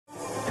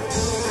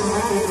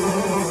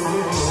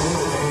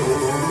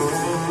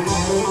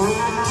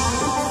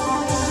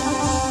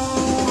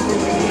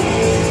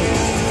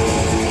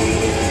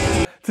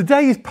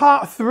Today is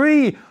part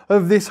 3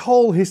 of this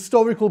whole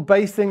historical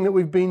bass thing that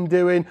we've been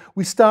doing.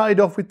 We started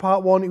off with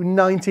part 1 in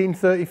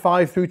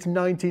 1935 through to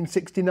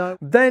 1969.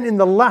 Then in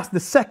the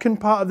second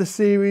part of the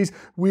series,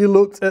 we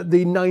looked at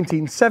the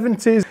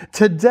 1970s.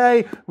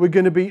 Today, we're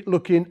going to be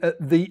looking at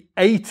the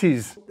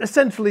 80s.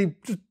 Essentially,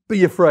 just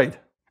be afraid.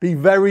 Be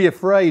very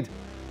afraid.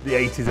 The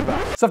 80s are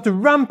back. So after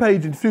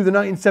rampaging through the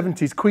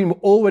 1970s, Queen were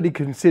already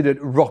considered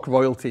rock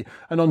royalty.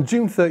 And on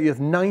June 30th,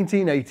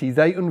 1980,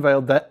 they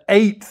unveiled their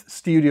 8th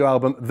studio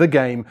album, The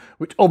Game,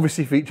 which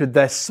obviously featured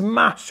their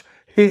smash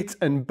hit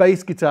and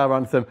bass guitar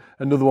anthem,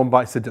 Another One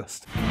Bites the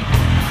Dust.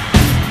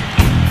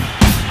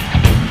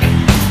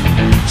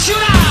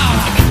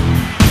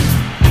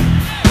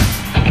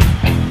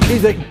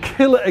 Is a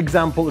killer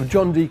example of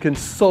John Deacon's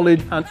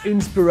solid and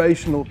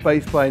inspirational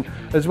bass playing,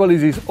 as well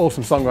as his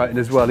awesome songwriting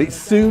as well. It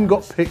soon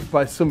got picked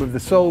by some of the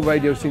soul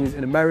radio singers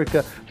in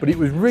America, but it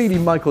was really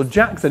Michael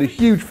Jackson, a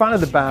huge fan of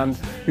the band,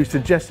 who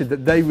suggested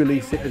that they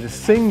release it as a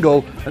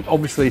single, and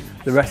obviously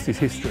the rest is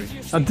history.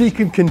 Now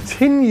Deacon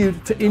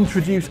continued to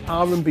introduce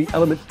R&B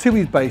elements to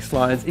his bass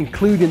lines,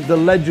 including the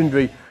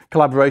legendary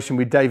collaboration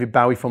with David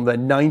Bowie from their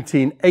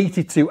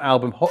 1982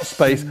 album Hot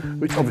Space,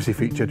 which obviously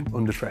featured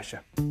Under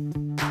Pressure.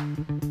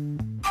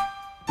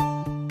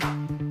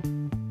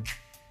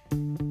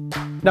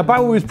 Now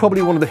Bowie was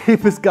probably one of the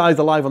hippest guys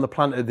alive on the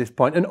planet at this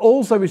point, and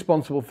also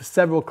responsible for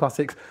several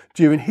classics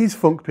during his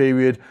funk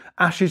period.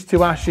 Ashes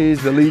to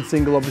Ashes, the lead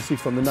single obviously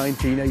from the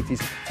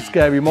 1980s,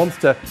 Scary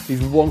Monster,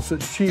 is one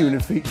such tune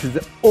and features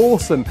the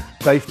awesome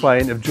bass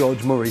playing of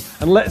George Murray.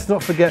 And let's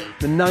not forget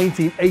the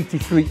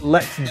 1983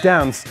 Let's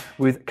Dance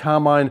with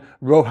Carmine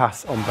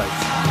Rojas on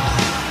bass.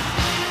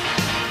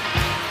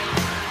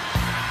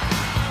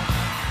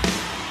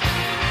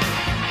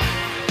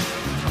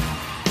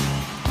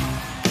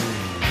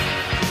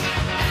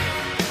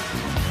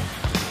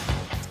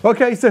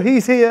 Okay, so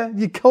he's here.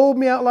 You called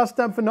me out last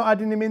time for not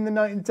adding him in the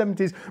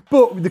 1970s,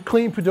 but with the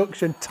clean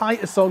production,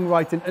 tighter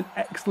songwriting and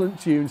excellent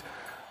tunes,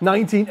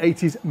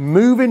 1980s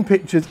Moving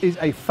Pictures is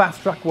a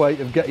fast-track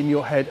way of getting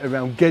your head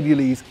around Geddy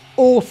Lee's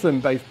awesome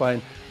bass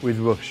playing with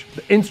Rush.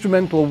 The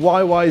instrumental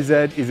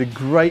YYZ is a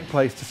great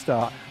place to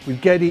start,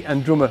 with Geddy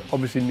and drummer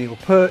obviously Neil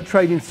Peart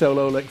trading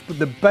solo licks, but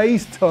the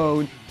bass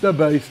tone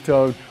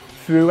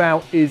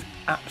throughout is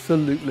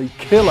absolutely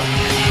killer.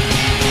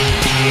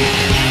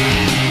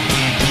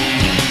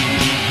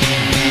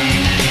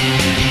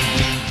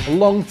 A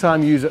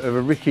long-time user of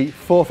a Ricky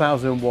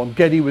 4001,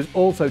 Geddy was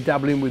also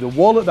dabbling with a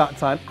wall at that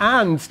time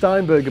and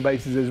Steinberger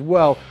basses as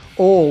well,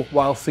 all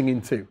while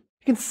singing too.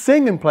 You can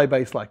sing and play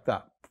bass like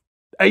that.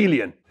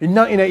 Alien. In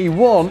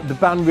 1981, the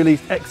band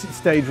released Exit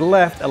Stage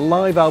Left, a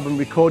live album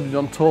recorded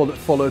on tour that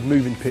followed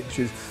Moving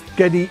Pictures.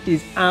 Geddy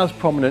is as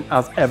prominent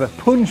as ever,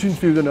 punching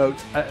through the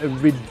notes at a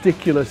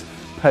ridiculous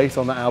pace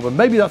on that album.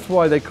 Maybe that's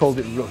why they called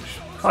it Rush.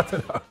 I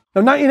don't know.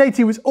 Now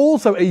 1980 was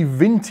also a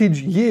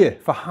vintage year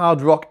for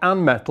hard rock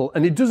and metal,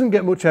 and it doesn't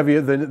get much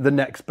heavier than the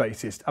next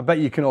bassist. I bet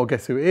you can all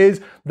guess who it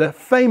is, the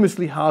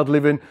famously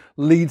hard-living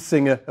lead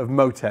singer of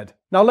Motorhead.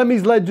 Now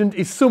Lemmy's legend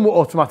is somewhat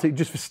automatic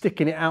just for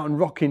sticking it out and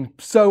rocking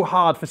so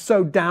hard for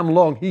so damn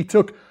long. He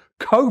took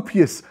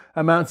copious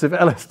amounts of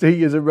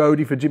LSD as a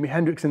roadie for Jimi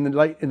Hendrix in the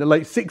late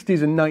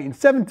 60s and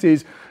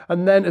 1970s,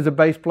 and then as a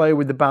bass player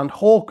with the band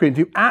Hawkwind,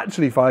 who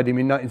actually fired him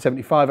in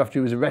 1975 after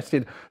he was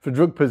arrested for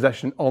drug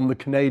possession on the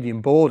Canadian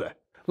border.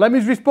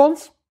 Lemmy's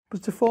response was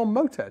to form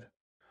Motorhead.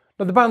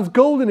 Now the band's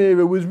golden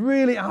era was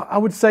really, I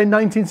would say,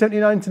 1979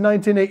 to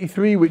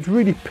 1983, which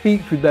really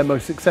peaked with their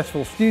most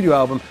successful studio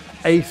album,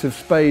 Ace of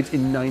Spades,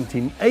 in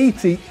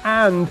 1980,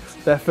 and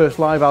their first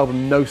live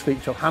album, No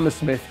Sleep Till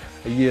Hammersmith,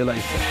 a year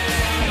later.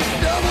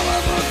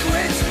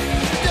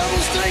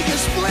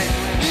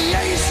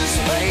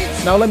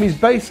 Now Lemmy's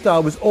bass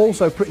style was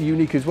also pretty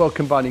unique as well,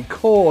 combining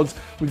chords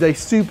with a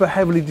super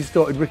heavily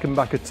distorted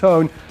Rickenbacker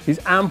tone. His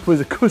amp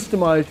was a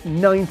customised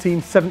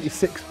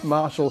 1976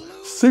 Marshall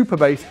super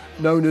bass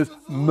known as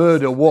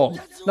Murder One.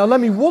 Now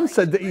Lemmy once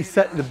said that he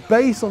set the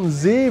bass on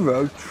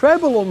 0,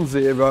 treble on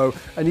 0,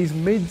 and his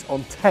mids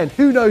on 10.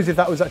 Who knows if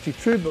that was actually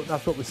true, but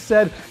that's what was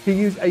said. He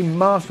used a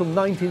Marshall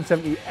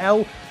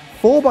 1970L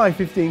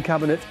 4x15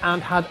 cabinet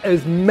and had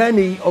as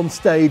many on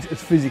stage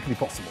as physically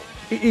possible.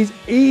 It is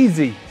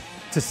easy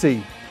to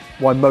see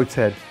why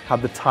Motorhead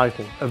had the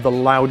title of the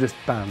loudest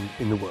band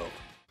in the world.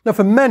 Now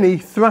for many,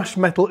 thrash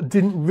metal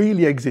didn't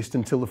really exist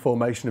until the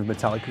formation of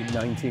Metallica in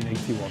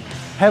 1981.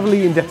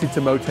 Heavily indebted to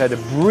Motorhead,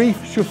 a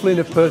brief shuffling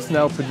of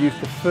personnel produced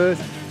the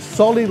first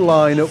solid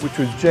lineup, which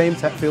was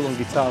James Hetfield on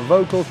guitar and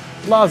vocals,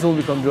 Lars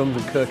Ulrich on drums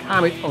and Kirk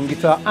Hammett on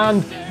guitar,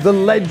 and the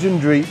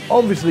legendary,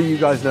 obviously you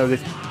guys know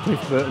this,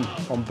 Cliff Burton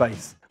on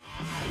bass.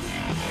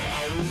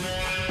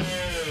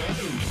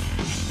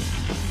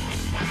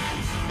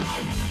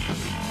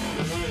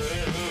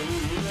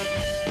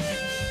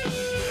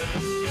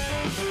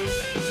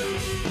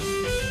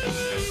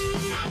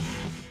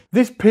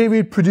 This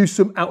period produced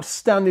some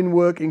outstanding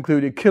work,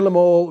 including Kill 'Em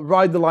All,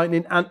 Ride the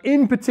Lightning, and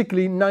in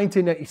particular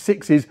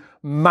 1986's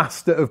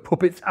Master of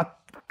Puppets,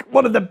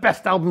 one of the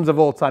best albums of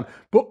all time.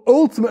 But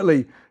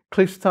ultimately,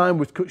 Cliff's time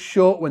was cut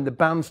short when the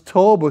band's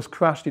tour bus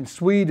crashed in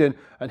Sweden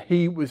and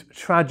he was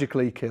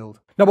tragically killed.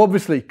 Now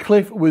obviously,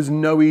 Cliff was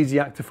no easy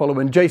act to follow,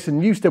 and Jason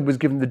Newsted was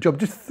given the job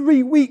just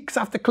 3 weeks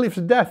after Cliff's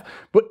death.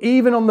 But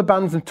even on the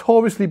band's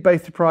notoriously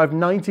bass-deprived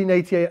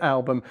 1988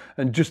 album,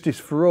 And Justice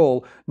for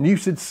All,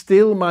 Newsted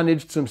still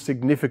managed some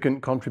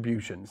significant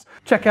contributions.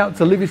 Check out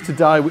To Live Is To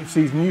Die, which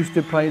sees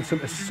Newsted playing some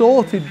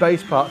assorted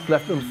bass parts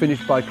left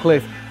unfinished by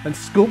Cliff and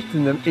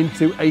sculpting them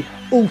into a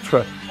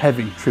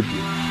ultra-heavy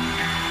tribute.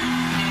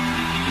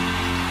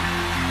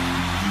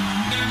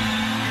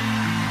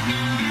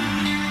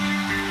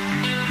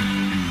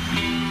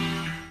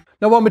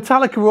 Now, while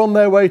Metallica were on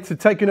their way to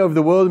taking over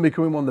the world and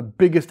becoming one of the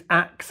biggest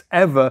acts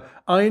ever,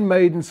 Iron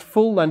Maiden's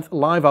full-length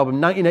live album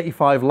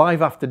 1985,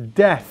 Live After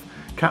Death,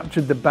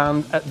 captured the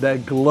band at their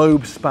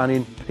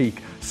globe-spanning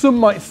peak. Some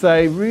might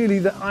say, really,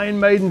 that Iron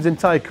Maiden's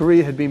entire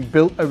career had been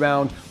built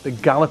around the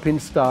galloping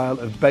style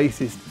of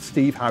bassist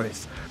Steve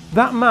Harris.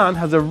 That man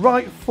has a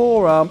right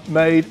forearm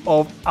made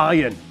of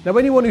iron. Now,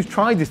 anyone who's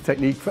tried this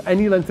technique for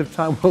any length of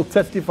time will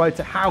testify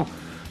to how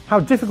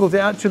difficult it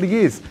actually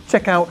is.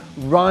 Check out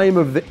Rime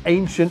of the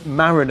Ancient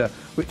Mariner,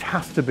 which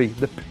has to be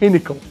the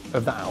pinnacle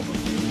of that album.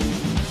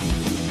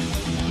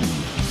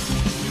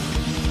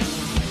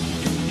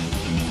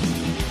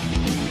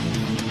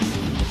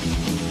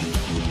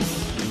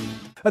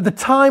 At the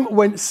time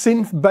when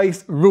synth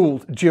bass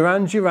ruled,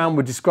 Duran Duran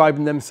were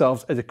describing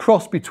themselves as a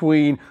cross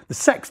between the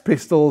Sex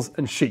Pistols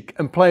and Chic,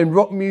 and playing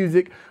rock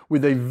music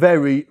with a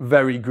very,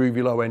 very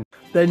groovy low end.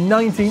 Their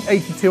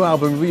 1982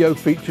 album Rio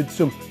featured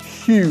some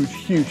huge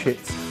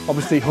hits.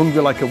 Obviously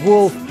Hungry Like a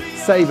Wolf,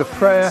 Save a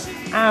Prayer,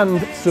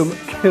 and some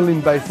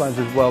killing bass lines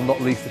as well, not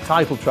least the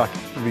title track,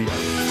 Rio.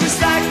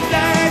 Just like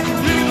that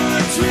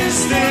river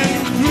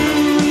twisting,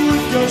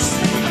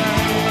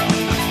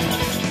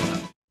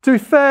 to be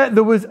fair,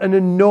 there was an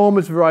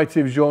enormous variety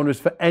of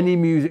genres for any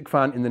music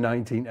fan in the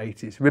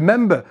 1980s.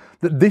 Remember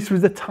that this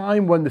was the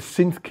time when the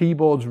synth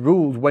keyboards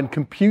ruled, when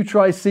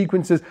computerized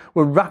sequencers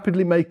were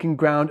rapidly making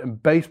ground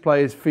and bass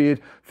players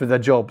feared for their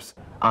jobs.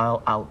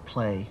 I'll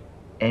outplay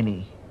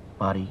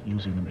anybody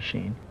using the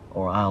machine,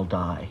 or I'll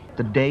die.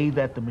 The day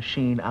that the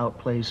machine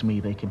outplays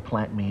me, they can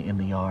plant me in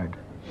the yard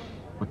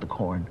with the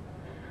corn.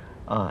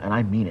 And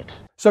I mean it.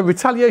 So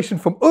retaliation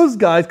from us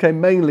guys came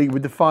mainly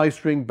with the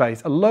 5-string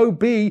bass. A low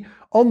B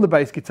on the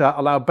bass guitar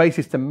allowed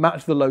bassists to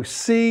match the low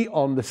C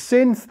on the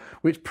synth,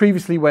 which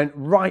previously went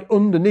right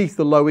underneath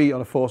the low E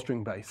on a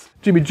 4-string bass.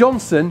 Jimmy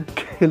Johnson,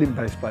 killing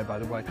bass player by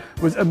the way,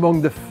 was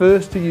among the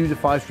first to use a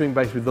 5-string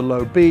bass with the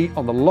low B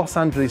on the Los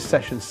Angeles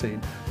session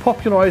scene,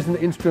 popularising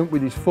the instrument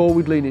with his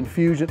forward-leaning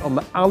fusion on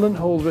the Alan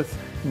Holdsworth's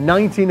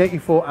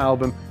 1984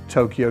 album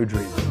Tokyo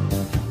Dream.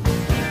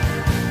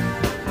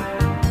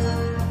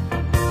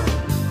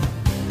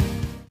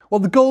 While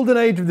the golden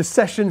age of the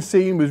session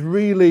scene was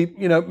really,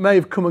 may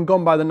have come and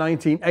gone by the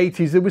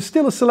 1980s, there was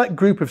still a select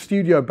group of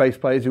studio bass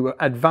players who were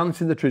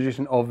advancing the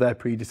tradition of their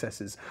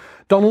predecessors.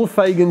 Donald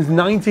Fagen's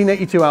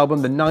 1982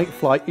 album, The Night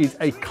Flight, is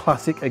a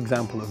classic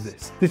example of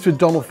this. This was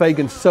Donald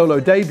Fagen's solo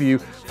debut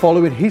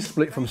following his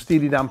split from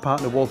Steely Dan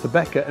partner Walter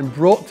Becker, and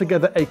brought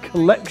together a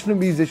collection of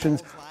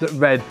musicians that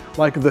read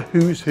like the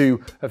who's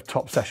who of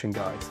top session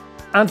guys.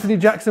 Anthony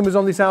Jackson was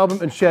on this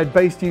album and shared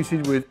bass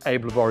usage with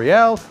Abe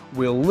Laboriel,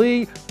 Will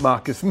Lee,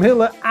 Marcus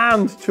Miller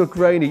and Chuck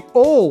Rainey,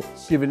 all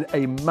giving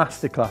a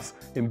masterclass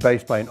in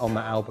bass playing on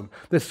that album.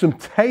 There's some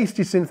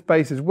tasty synth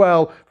bass as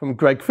well from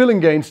Greg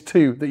Fillinganes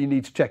too that you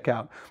need to check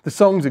out. The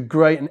songs are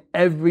great and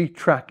every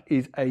track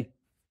is a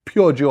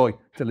pure joy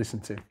to listen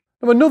to.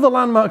 Now, another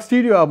landmark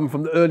studio album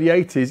from the early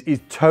 80s is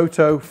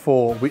Toto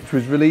 4, which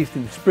was released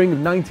in the spring of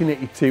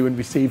 1982 and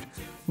received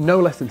no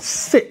less than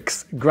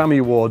 6 Grammy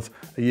Awards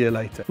a year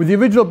later. With the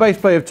original bass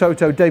player of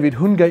Toto, David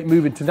Hungate,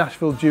 moving to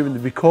Nashville during the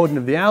recording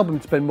of the album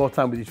to spend more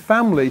time with his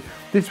family,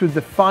 this was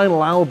the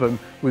final album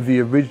with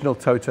the original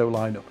Toto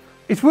lineup.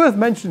 It's worth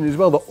mentioning as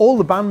well that all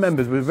the band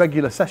members were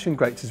regular session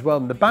greats as well,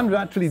 and the band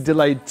actually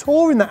delayed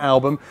touring that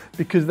album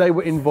because they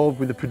were involved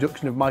with the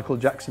production of Michael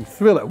Jackson's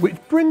Thriller, which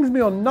brings me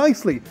on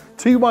nicely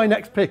to my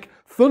next pick,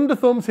 Thunder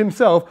Thumbs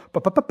himself,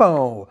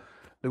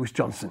 Louis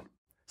Johnson.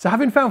 So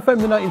having found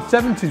fame in the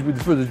 1970s with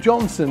his brothers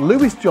Johnson,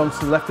 Louis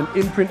Johnson left an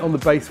imprint on the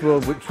bass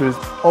world which was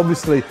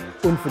obviously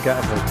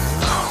unforgettable.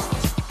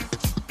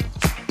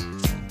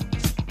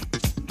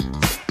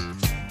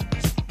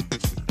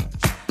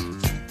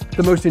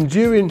 The most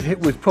enduring hit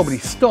was probably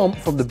Stomp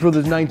from the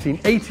brothers'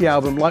 1980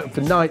 album Light Up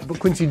the Night, but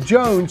Quincy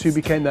Jones, who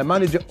became their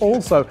manager,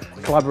 also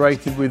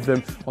collaborated with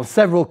them on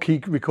several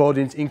key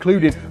recordings,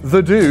 including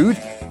The Dude.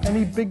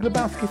 Any Big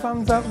Lebowski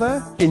fans out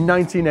there? In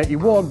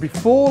 1981,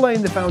 before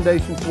laying the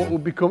foundation for what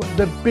would become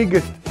the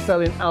biggest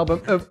selling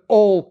album of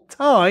all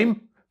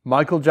time,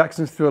 Michael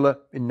Jackson's Thriller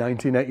in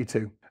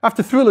 1982.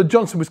 After Thriller,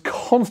 Johnson was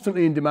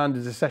constantly in demand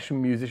as a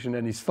session musician,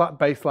 and his slap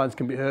bass lines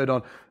can be heard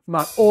on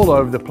all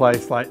over the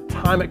place, like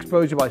Time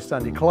Exposure by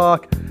Stanley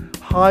Clarke,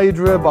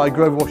 Hydra by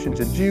Grover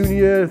Washington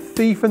Jr.,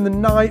 Thief in the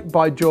Night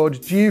by George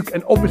Duke,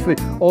 and obviously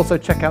also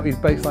check out his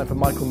bass line for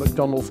Michael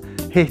McDonald's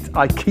hit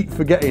I keep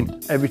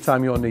forgetting every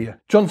time you're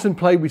near. Johnson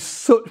played with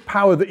such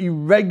power that he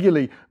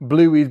regularly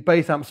blew his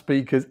bass amp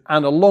speakers,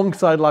 and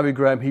alongside Larry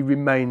Graham, he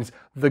remains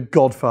the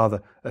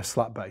godfather of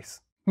slap bass.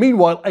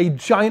 Meanwhile, a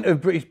giant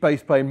of British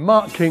bass playing,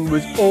 Mark King,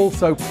 was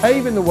also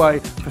paving the way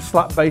for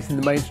slap bass in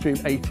the mainstream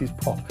 80s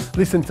pop.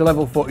 Listen to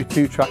Level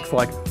 42 tracks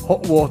like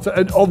Hot Water,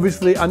 and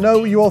obviously, I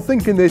know you're all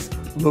thinking this,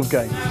 Love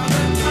Games.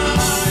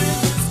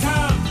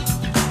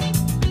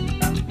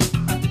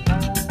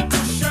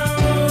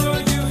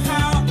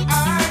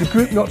 The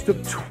group notched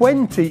up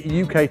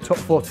 20 UK top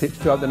 40 hits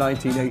throughout the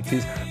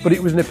 1980s, but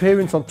it was an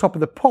appearance on Top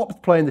of the Pops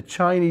playing The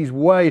Chinese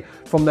Way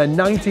from their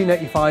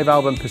 1985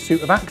 album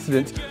Pursuit of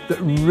Accidents that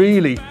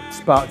really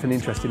sparked an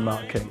interest in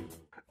Mark King.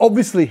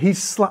 Obviously,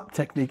 his slap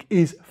technique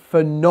is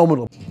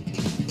phenomenal.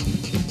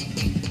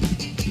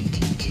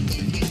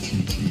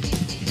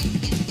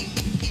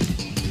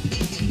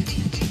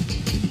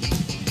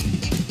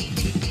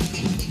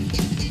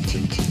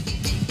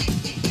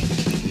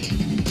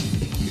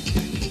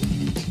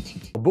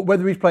 But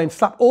whether he's playing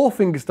slap or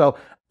fingerstyle,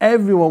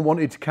 everyone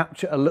wanted to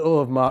capture a little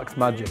of Mark's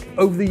magic.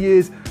 Over the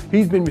years,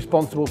 he's been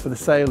responsible for the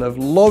sale of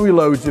lorry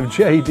loads of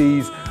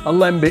JDs,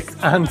 alembics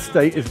and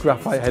status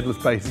graphite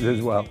headless basses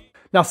as well.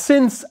 Now,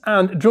 synths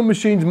and drum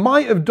machines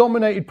might have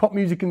dominated pop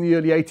music in the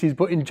early 80s,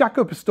 but in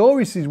Jaco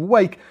Pastorius'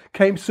 wake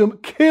came some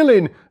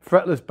killing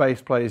fretless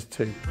bass players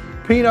too.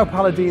 Pino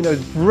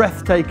Palladino's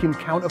breathtaking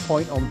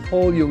counterpoint on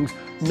Paul Young's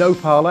No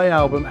Parlay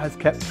album has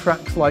kept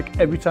tracks like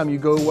Every Time You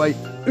Go Away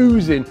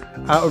oozing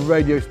out of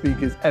radio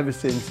speakers ever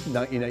since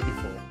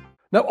 1984.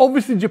 Now,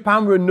 obviously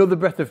Japan were another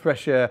breath of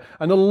fresh air,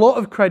 and a lot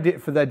of credit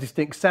for their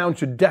distinct sound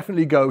should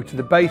definitely go to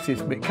the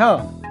bassist Mick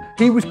Karn.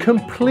 He was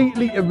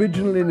completely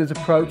original in his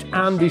approach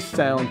and his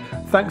sound,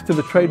 thanks to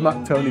the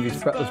trademark tone of his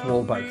fretless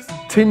wall bass.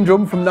 Tin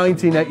Drum from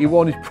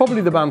 1981 is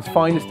probably the band's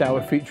finest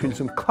hour, featuring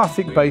some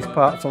classic bass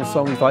parts on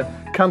songs like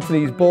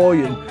Cantonese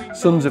Boy and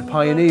Sons of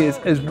Pioneers,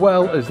 as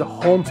well as the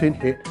haunting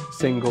hit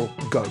single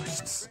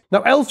Ghosts.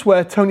 Now,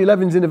 elsewhere, Tony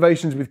Levin's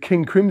innovations with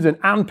King Crimson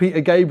and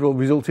Peter Gabriel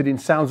resulted in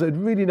sounds that had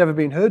really never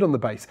been heard on the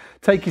bass.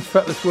 Take his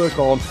fretless work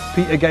on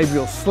Peter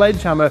Gabriel's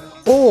Sledgehammer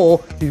or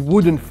his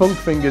wooden funk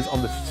fingers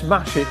on the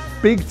smash hit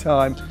Big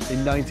Time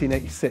in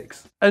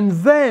 1986. And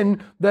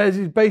then there's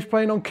his bass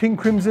playing on King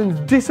Crimson's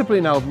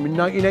Discipline album in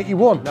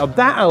 1981. Now,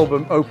 that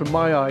album opened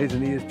my eyes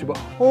and ears to a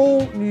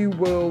whole new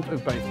world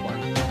of bass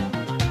playing.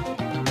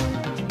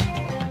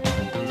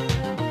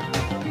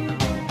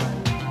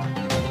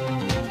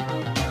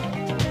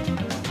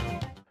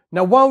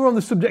 Now, while we're on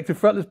the subject of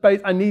fretless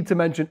bass, I need to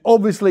mention,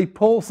 obviously,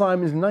 Paul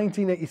Simon's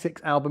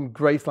 1986 album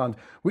Graceland,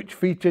 which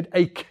featured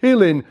a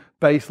killing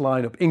bass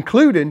lineup,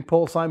 including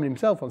Paul Simon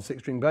himself on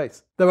 6-string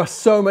bass. There are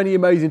so many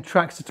amazing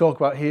tracks to talk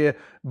about here.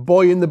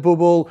 Boy in the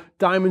Bubble,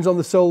 Diamonds on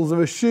the Soles of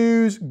Her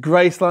Shoes,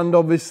 Graceland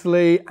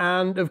obviously,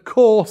 and of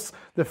course,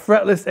 the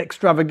fretless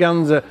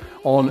extravaganza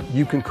on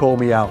You Can Call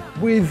Me Out,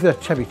 with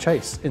Chevy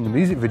Chase in the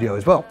music video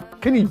as well.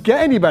 Can you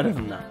get any better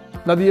than that?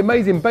 Now, the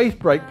amazing bass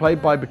break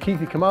played by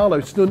Bakithi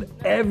Kamalo stunned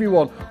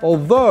everyone,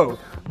 although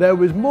there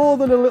was more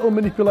than a little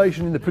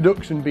manipulation in the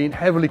production, being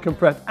heavily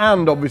compressed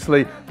and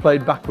obviously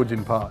played backwards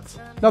in parts.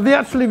 Now, they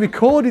actually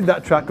recorded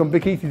that track on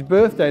Bakithi's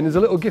birthday, and as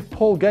a little gift,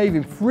 Paul gave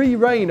him free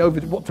rein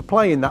over what to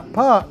play in that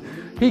part.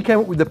 He came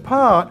up with the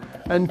part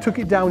and took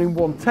it down in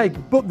one take,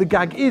 but the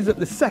gag is that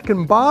the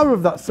second bar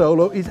of that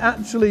solo is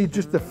actually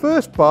just the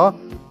first bar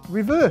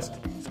reversed.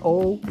 It's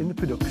all in the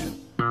production.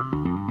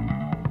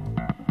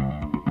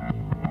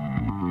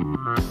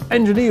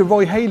 Engineer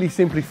Roy Haley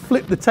simply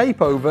flipped the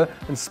tape over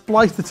and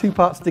spliced the two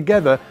parts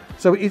together,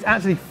 so it is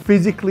actually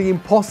physically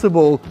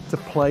impossible to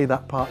play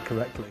that part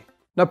correctly.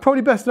 Now,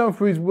 probably best known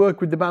for his work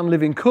with the band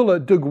Living Colour,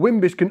 Doug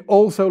Wimbish can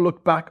also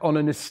look back on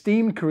an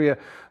esteemed career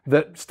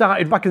that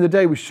started back in the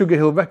day with Sugar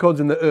Hill Records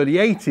in the early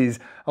 80s.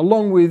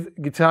 Along with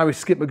guitarist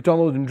Skip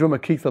McDonald and drummer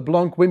Keith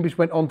LeBlanc, Wimbish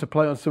went on to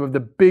play on some of the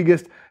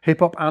biggest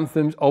hip-hop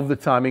anthems of the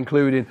time,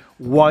 including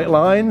White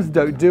Lines,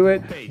 Don't Do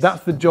It,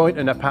 That's the Joint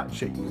and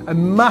Apache. A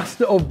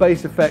master of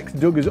bass effects,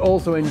 Doug has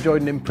also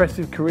enjoyed an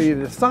impressive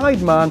career as a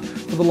sideman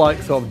for the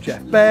likes of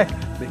Jeff Beck,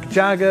 Mick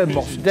Jagger,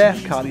 Mos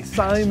Def, Carly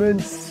Simon,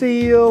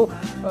 Seal,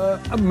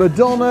 and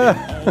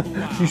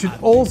Madonna. You should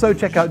also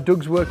check out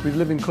Doug's work with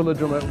Living Colour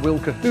drummer Will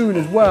Cahoon,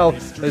 as well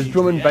as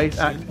drum and bass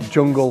act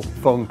Jungle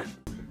Funk.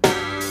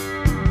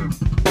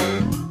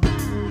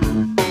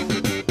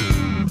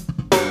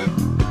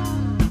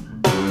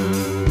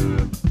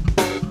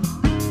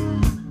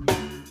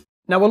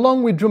 Now,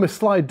 along with drummer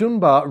Sly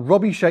Dunbar,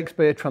 Robbie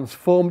Shakespeare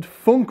transformed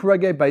funk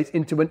reggae bass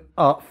into an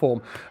art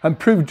form and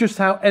proved just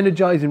how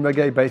energising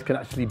reggae bass can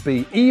actually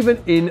be,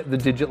 even in the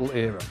digital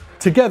era.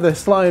 Together,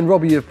 Sly and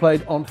Robbie have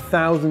played on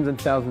thousands and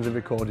thousands of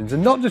recordings,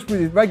 and not just with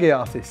his reggae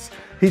artists.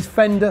 His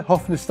Fender,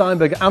 Hofner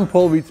Steinberger and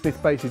Paul Reed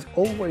Smith basses,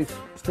 always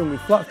strung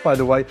with flats by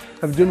the way,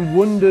 have done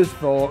wonders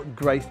for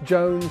Grace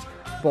Jones,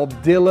 Bob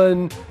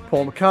Dylan,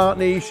 Paul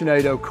McCartney,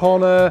 Sinead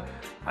O'Connor,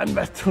 and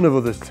a ton of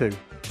others too.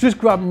 Just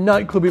grab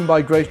Nightclubbing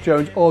by Grace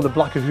Jones or the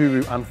Black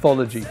Uhuru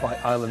Anthology by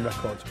Island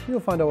Records.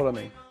 You'll find out what I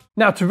mean.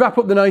 Now, to wrap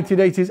up the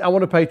 1980s, I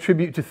want to pay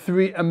tribute to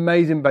three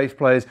amazing bass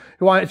players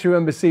who I actually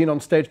remember seeing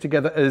on stage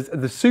together as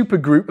the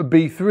supergroup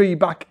B3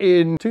 back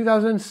in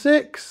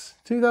 2006,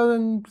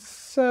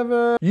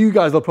 2007. You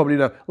guys will probably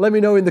know. Let me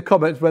know in the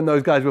comments when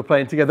those guys were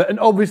playing together. And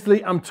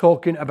obviously, I'm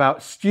talking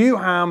about Stu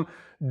Hamm,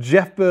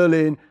 Jeff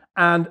Berlin,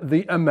 and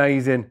the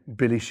amazing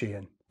Billy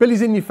Sheehan.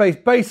 Billy's in-your-face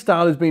bass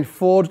style has been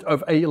forged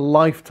over a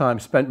lifetime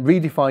spent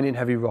redefining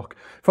heavy rock.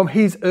 From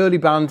his early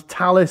band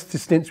Tallis to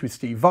stints with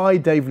Steve Vai,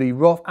 Dave Lee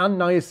Roth and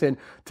Niacin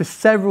to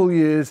several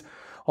years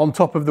on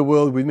top of the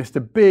world with Mr.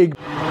 Big.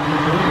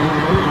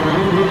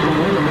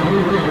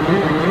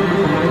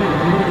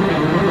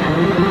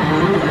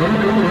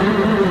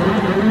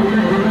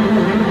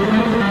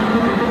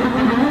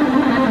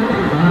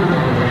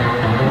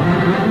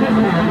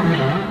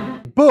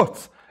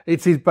 But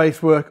it's his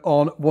bass work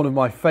on one of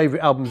my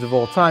favourite albums of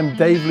all time,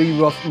 Dave Lee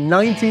Roth's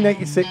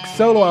 1986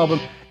 solo album,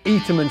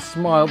 Eat 'em and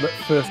Smile, that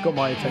first got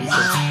my attention.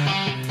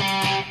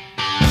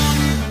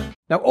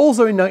 Now,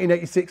 also in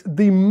 1986,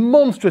 the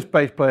monstrous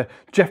bass player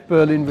Jeff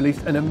Berlin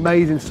released an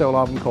amazing solo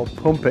album called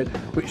Pump It,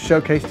 which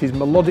showcased his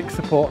melodic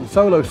support and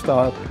solo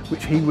style,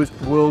 which he was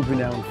world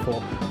renowned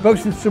for,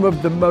 boasting some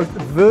of the most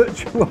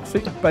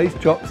virtuosic bass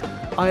chops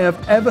I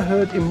have ever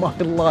heard in my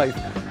life.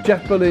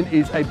 Jeff Berlin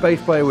is a bass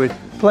player with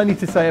plenty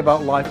to say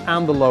about life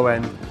and the low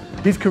end.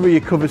 His career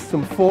covers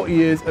some 40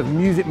 years of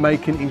music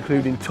making,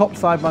 including top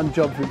sideman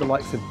jobs with the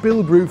likes of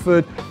Bill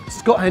Bruford,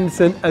 Scott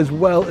Henderson, as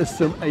well as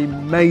some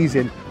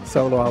amazing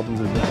solo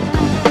albums as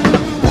well.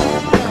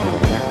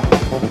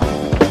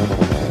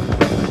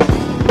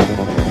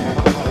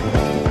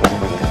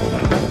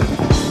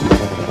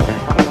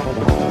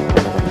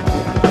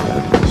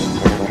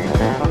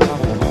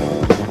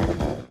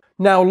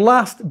 Now,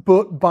 last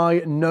but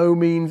by no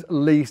means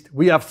least,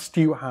 we have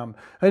Stu Hamm,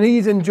 and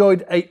he's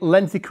enjoyed a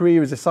lengthy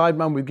career as a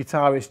sideman with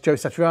guitarist Joe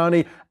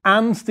Satriani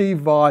and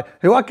Steve Vai,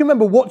 who I can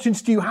remember watching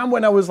Stu Hamm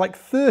when I was like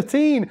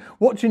 13,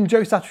 watching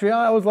Joe Satriani.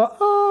 I was like,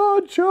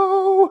 oh,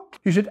 Joe.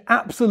 You should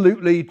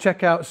absolutely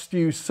check out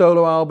Stu's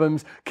solo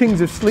albums.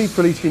 Kings of Sleep,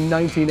 released in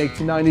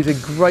 1989, is a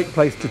great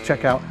place to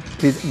check out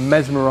his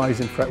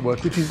mesmerising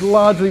fretwork, which is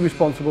largely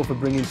responsible for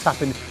bringing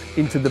tapping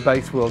into the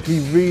bass world. He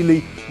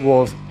really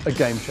was a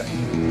game changer.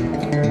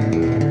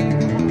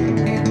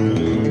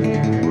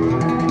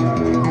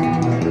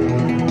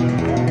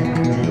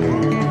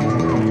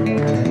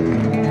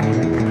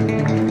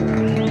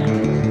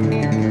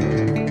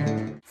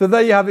 So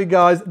there you have it,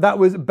 guys. That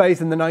was bass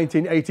in the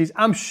 1980s.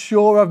 I'm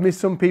sure I've missed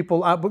some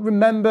people out, but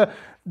remember,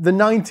 the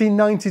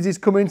 1990s is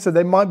coming, so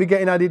they might be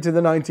getting added to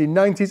the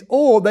 1990s,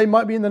 or they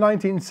might be in the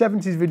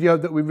 1970s video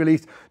that we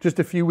released just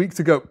a few weeks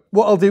ago.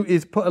 What I'll do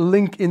is put a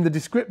link in the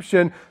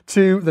description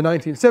to the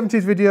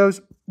 1970s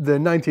videos, the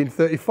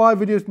 1935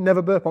 videos,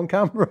 never burp on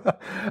camera,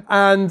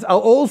 and I'll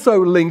also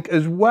link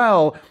as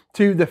well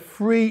to the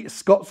free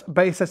Scott's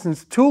Bass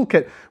Lessons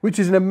Toolkit, which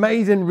is an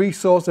amazing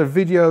resource of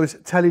videos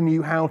telling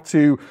you how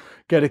to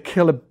get a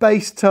killer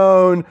bass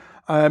tone,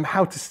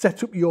 how to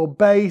set up your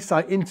bass.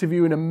 I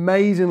interview an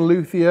amazing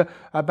luthier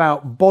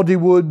about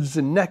bodywoods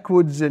and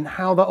neckwoods and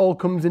how that all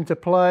comes into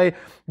play.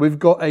 We've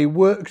got a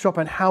workshop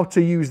on how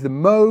to use the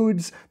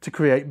modes to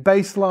create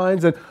bass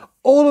lines and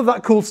all of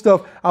that cool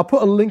stuff. I'll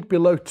put a link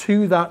below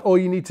to that. All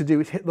you need to do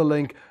is hit the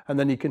link and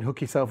then you can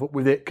hook yourself up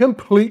with it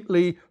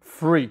completely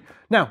free.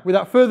 Now,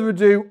 without further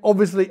ado,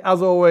 obviously,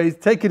 as always,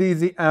 take it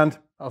easy and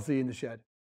I'll see you in the shed.